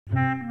And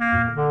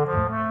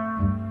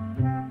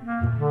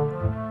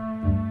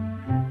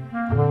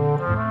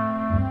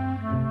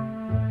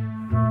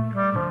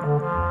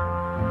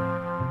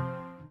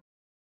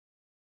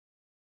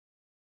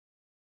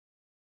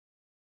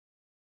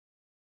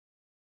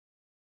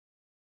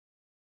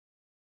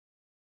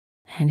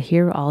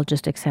here I'll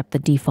just accept the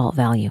default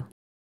value.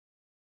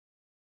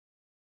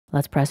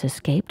 Let's press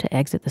Escape to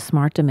exit the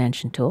Smart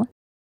Dimension tool.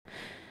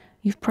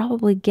 You've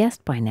probably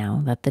guessed by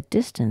now that the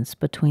distance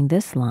between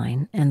this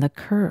line and the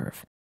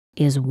curve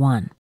is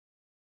 1.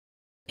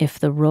 If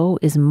the row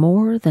is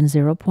more than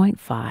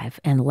 0.5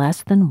 and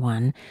less than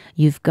 1,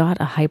 you've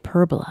got a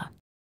hyperbola.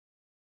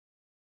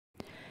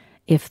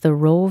 If the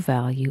row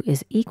value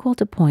is equal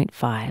to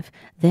 0.5,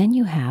 then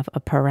you have a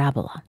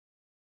parabola.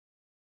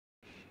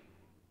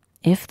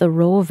 If the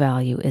row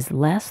value is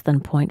less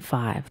than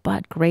 0.5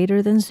 but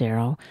greater than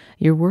 0,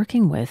 you're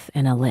working with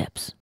an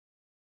ellipse.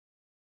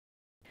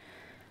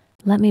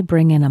 Let me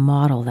bring in a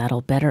model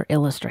that'll better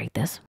illustrate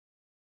this.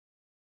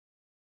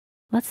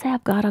 Let's say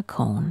I've got a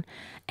cone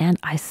and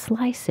I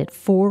slice it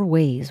 4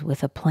 ways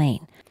with a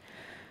plane.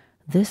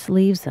 This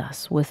leaves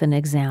us with an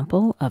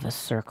example of a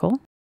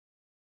circle,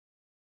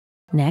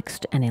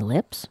 next an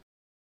ellipse,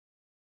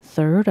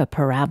 third a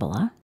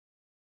parabola,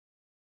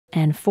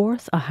 and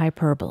fourth a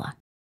hyperbola.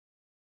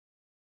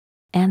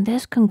 And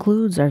this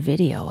concludes our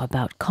video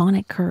about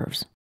conic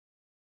curves.